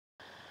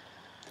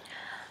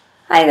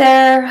Hi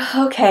there.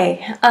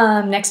 Okay,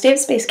 next day of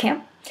space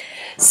camp.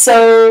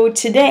 So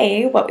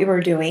today what we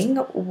were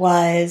doing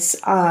was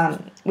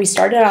we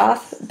started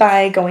off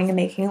by going and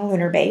making a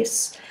lunar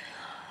base.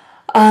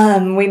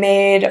 We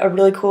made a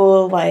really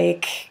cool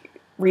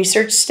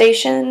research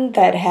station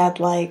that had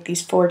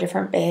these 4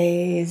 different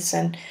bays,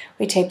 and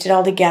we taped it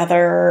all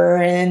together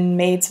and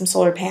made some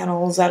solar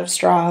panels out of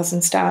straws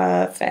and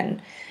stuff,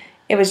 and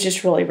it was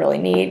just really, really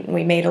neat. And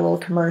we made a little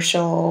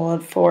commercial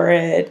for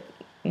it.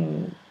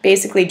 And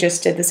basically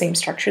just did the same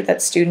structure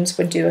that students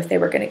would do if they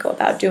were going to go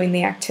about doing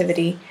the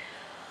activity.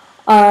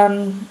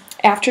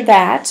 After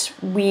that,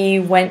 we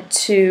went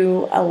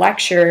to a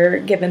lecture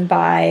given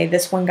by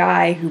this one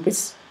guy who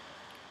was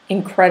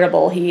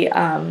incredible. He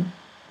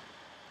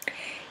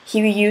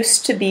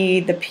used to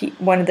be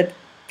one of the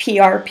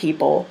PR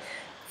people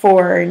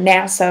for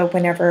NASA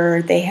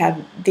whenever they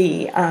had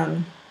the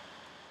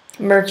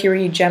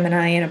Mercury,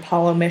 Gemini, and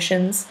Apollo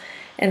missions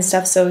and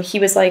stuff. So he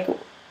was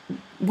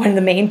one of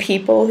the main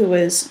people who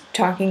was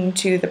talking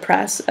to the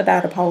press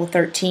about Apollo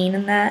 13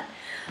 and that,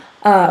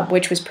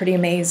 which was pretty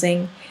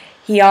amazing.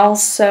 He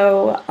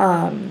also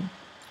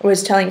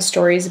was telling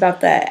stories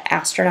about the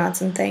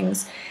astronauts and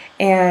things,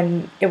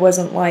 and it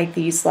wasn't like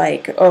these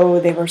oh,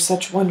 they were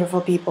such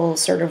wonderful people,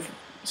 sort of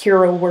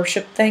hero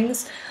worship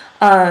things.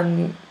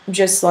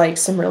 Just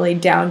some really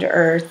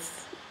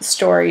down-to-earth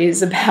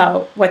stories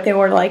about what they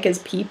were like as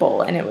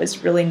people, and it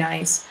was really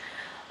nice.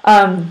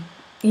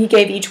 He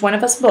gave each one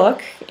of us a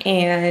book,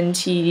 and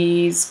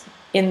he's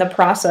in the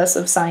process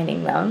of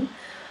signing them.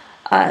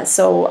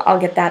 So I'll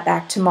get that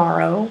back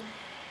tomorrow.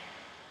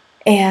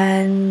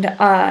 And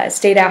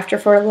stayed after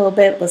for a little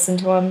bit, listened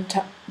to him,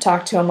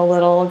 talked to him a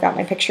little, got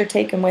my picture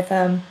taken with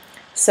him.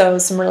 So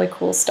some really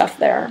cool stuff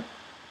there.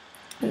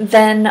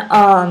 Then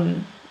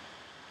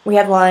we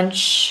had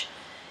lunch,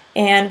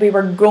 and we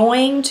were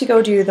going to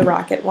go do the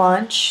rocket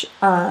launch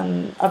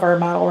of our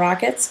model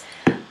rockets,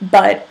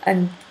 but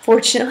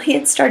unfortunately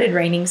it started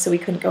raining, so we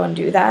couldn't go and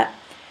do that.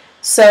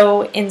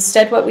 So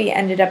instead what we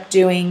ended up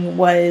doing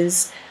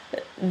was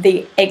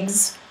the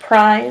eggs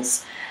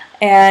prize,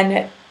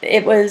 and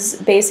it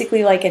was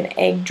basically like an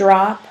egg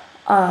drop,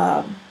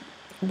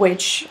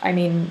 which, I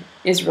mean,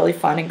 is really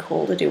fun and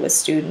cool to do with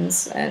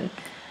students. And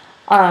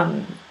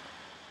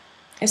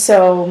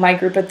so my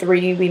group of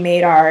 3, we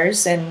made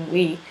ours, and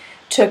we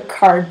took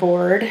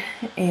cardboard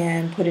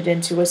and put it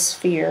into a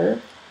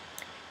sphere,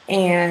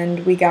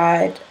 and we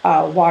got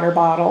a water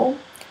bottle,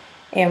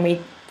 and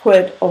we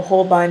put a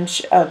whole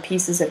bunch of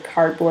pieces of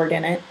cardboard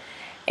in it.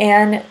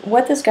 And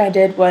what this guy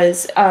did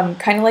was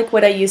kind of like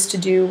what I used to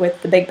do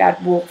with the Big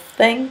Bad Wolf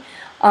thing,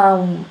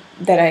 that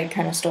I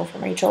kind of stole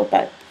from Rachel,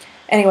 but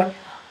anyway,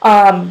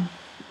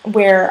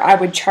 where I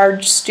would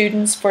charge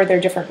students for their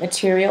different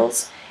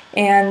materials.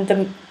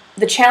 And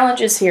the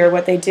challenges here,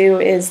 what they do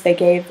is they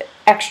gave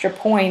extra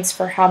points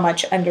for how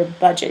much under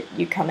budget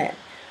you come in.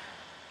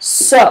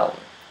 So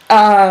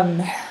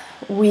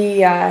we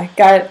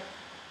got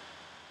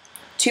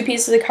 2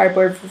 pieces of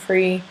cardboard for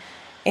free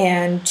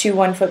and 2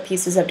 1-foot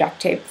pieces of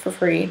duct tape for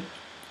free.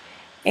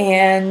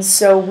 And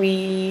so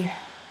we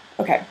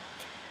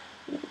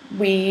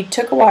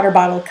took a water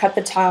bottle, cut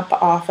the top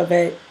off of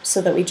it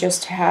so that we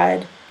just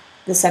had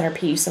the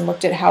centerpiece, and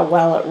looked at how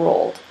well it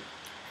rolled.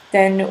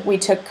 Then we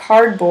took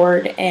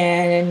cardboard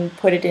and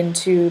put it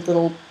into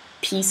little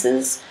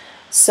pieces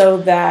so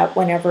that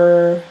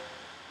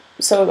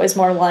so it was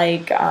more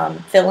like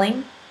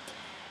filling,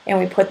 and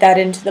we put that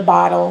into the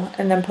bottle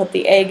and then put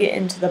the egg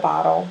into the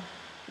bottle.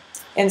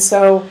 And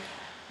so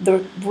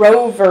the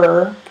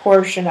rover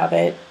portion of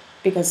it,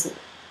 because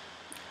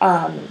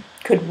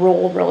could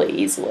roll really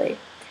easily.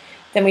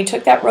 Then we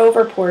took that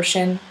rover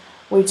portion,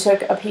 we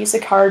took a piece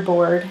of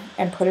cardboard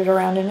and put it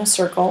around in a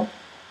circle,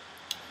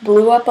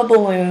 blew up a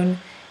balloon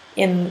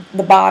in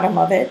the bottom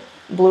of it,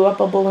 blew up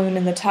a balloon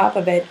in the top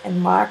of it,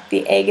 and locked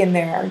the egg in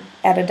there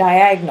at a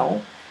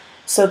diagonal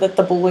so that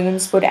the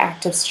balloons would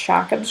act as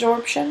shock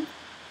absorption.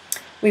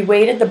 We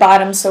weighted the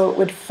bottom so it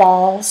would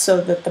fall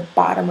so that the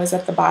bottom was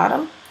at the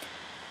bottom.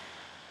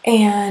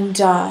 And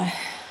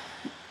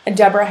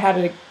Deborah had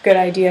a good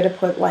idea to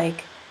put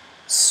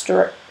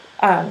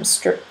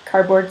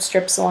cardboard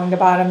strips along the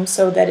bottom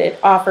so that it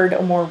offered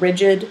a more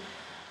rigid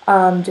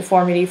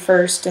deformity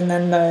first, and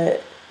then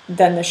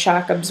the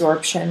shock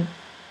absorption.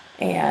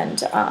 And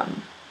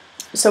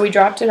so we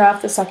dropped it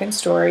off the 2nd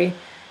story.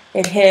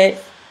 It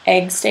hit,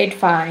 egg stayed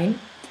fine.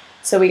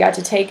 So we got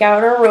to take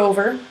out our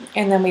rover,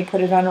 and then we put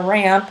it on a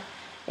ramp.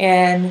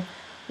 And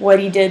what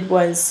he did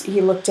was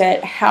he looked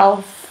at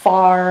how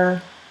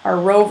far our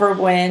rover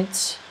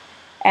went,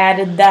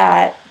 added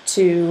that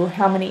to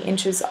how many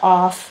inches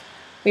off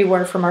we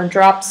were from our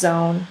drop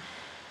zone,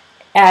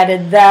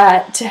 added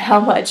that to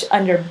how much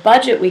under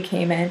budget we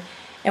came in,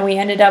 and we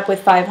ended up with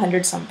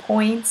 500 some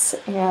points,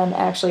 and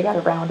actually got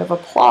a round of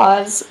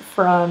applause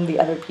from the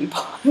other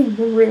people in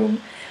the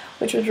room,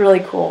 which was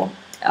really cool.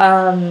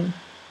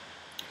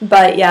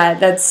 But yeah,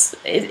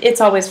 it's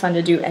always fun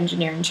to do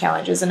engineering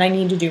challenges, and I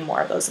need to do more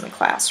of those in the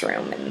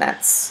classroom, and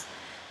that's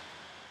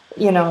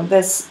you know,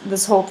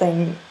 this whole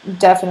thing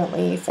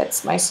definitely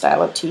fits my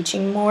style of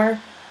teaching more.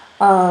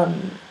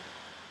 Um,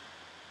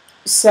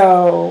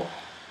 so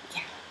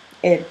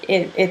yeah,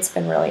 it's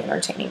been really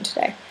entertaining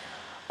today.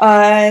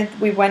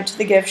 We went to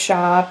the gift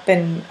shop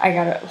and I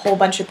got a whole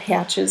bunch of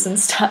patches and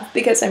stuff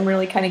because I'm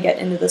really kind of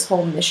getting into this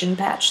whole mission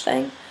patch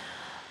thing.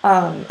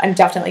 I'm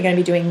definitely going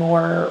to be doing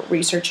more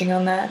researching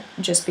on that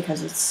just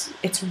because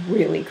it's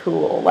really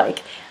cool.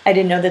 Like, I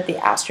didn't know that the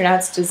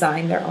astronauts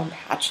design their own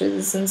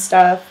patches and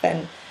stuff,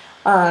 and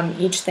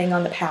each thing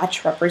on the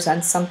patch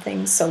represents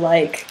something. So,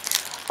 like,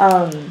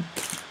 I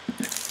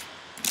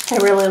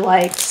really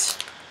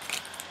liked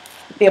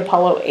the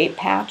Apollo 8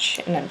 patch,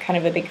 and I'm kind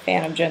of a big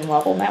fan of Jen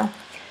Lovell now.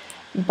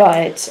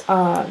 But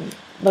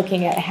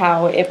looking at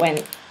how it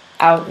went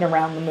out and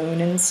around the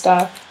moon and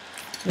stuff,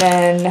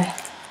 then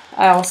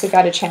I also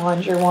got a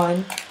Challenger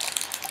one.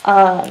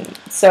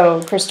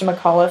 So Krista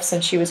McAuliffe,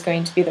 since she was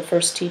going to be the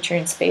first teacher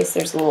in space,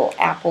 there's a little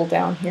apple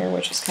down here,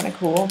 which is kind of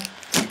cool.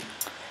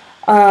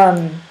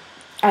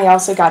 I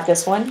also got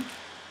this one.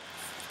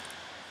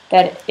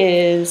 That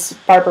is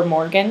Barbara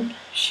Morgan.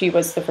 She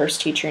was the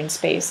first teacher in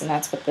space, and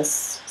that's what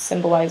this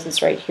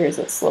symbolizes right here, is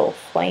this little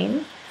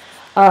flame.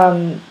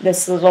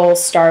 This little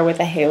star with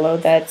a halo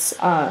that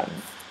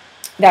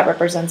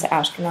represents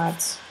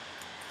astronauts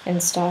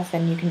and stuff,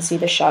 and you can see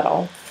the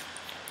shuttle.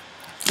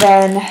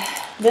 Then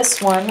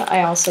this one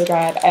I also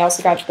got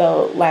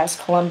the last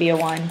Columbia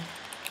one,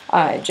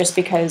 just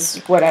because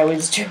what I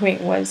was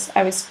doing was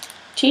I was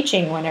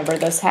teaching whenever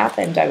this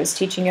happened. I was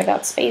teaching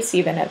about space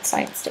even at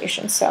Science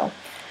Station, so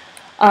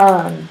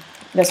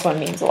this one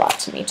means a lot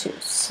to me too.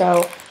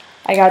 So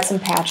I got some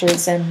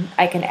patches, and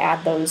I can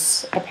add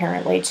those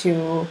apparently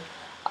to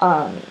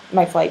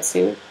my flight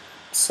suit,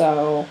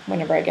 so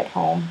whenever I get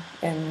home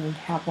and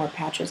have more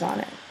patches on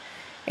it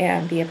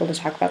and be able to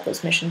talk about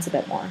those missions a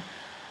bit more.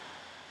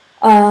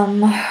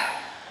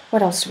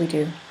 What else did we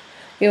do?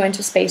 We went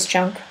to Space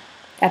Junk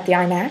at the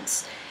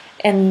IMAX,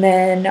 and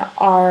then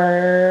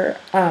our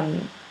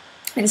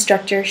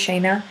instructor,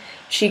 Shayna,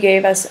 she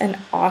gave us an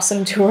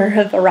awesome tour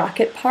of the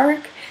rocket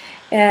park,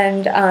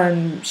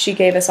 and she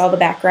gave us all the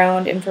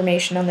background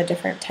information on the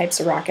different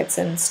types of rockets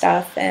and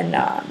stuff, and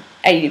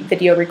I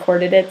video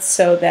recorded it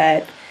so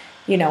that,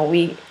 you know,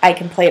 I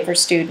can play it for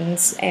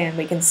students and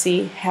we can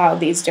see how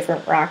these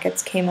different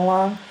rockets came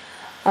along,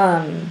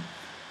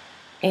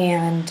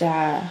 and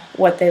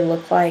what they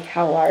look like,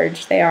 how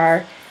large they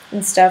are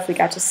and stuff. We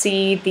got to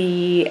see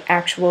the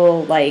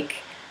actual, like,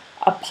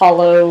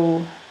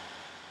 Apollo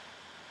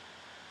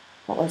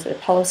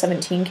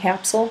 17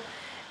 capsule,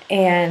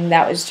 and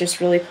that was just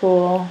really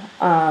cool.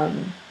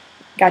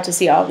 Got to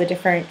see all the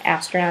different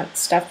astronaut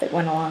stuff that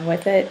went along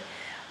with it.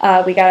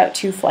 We got out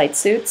 2 flight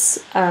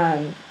suits,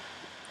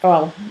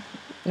 well,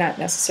 not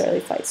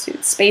necessarily flight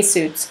suits, space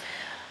suits,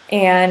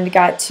 and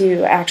got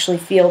to actually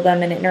feel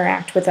them and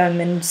interact with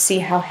them and see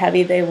how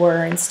heavy they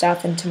were and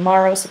stuff. And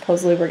tomorrow,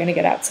 supposedly, we're going to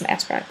get out some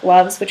astronaut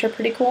gloves, which are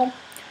pretty cool.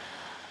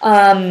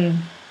 Got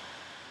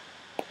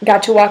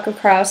to walk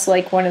across,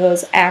 like, one of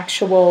those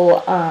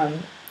actual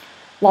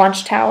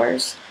launch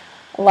towers.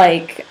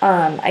 Like,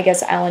 I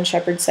guess Alan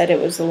Shepard said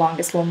it was the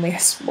longest,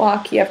 loneliest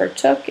walk he ever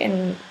took.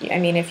 And, I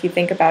mean, if you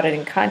think about it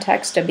in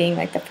context of being,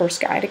 like, the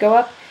first guy to go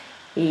up,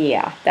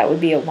 yeah, that would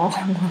be a long,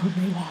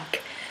 lonely walk.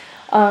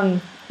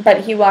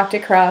 But he walked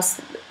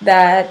across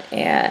that,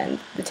 and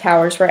the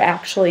towers were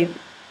actually,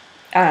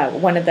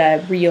 one of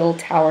the real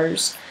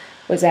towers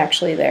was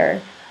actually there.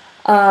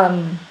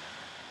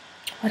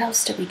 What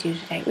else did we do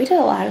today? We did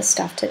a lot of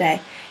stuff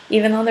today,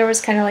 even though there was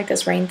kind of like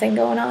this rain thing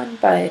going on,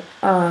 but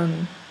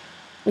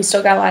we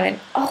still got a lot of,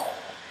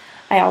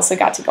 I also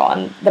got to go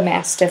on the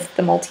Mastiff,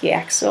 the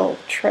multi-axle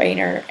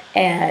trainer,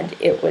 and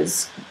it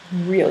was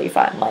really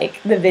fun.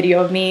 Like, the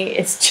video of me,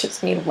 it's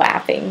just me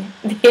laughing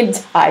the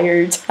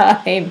entire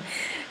time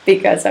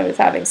because I was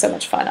having so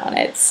much fun on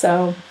it.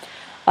 So,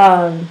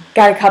 got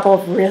a couple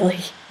of really,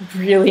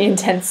 really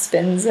intense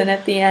spins in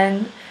at the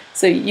end,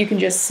 so you can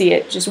just see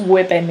it just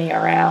whipping me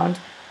around.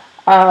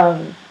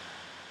 And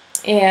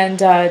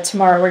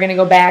tomorrow we're going to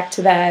go back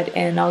to that,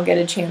 and I'll get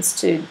a chance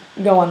to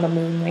go on the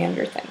moon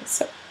lander thing.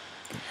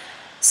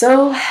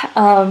 So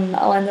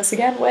I'll end this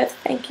again with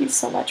thank you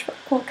so much,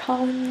 Rockwell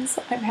Collins.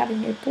 I'm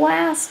having a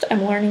blast.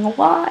 I'm learning a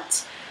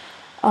lot.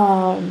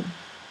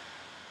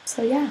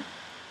 So yeah,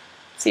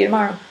 see you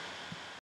tomorrow.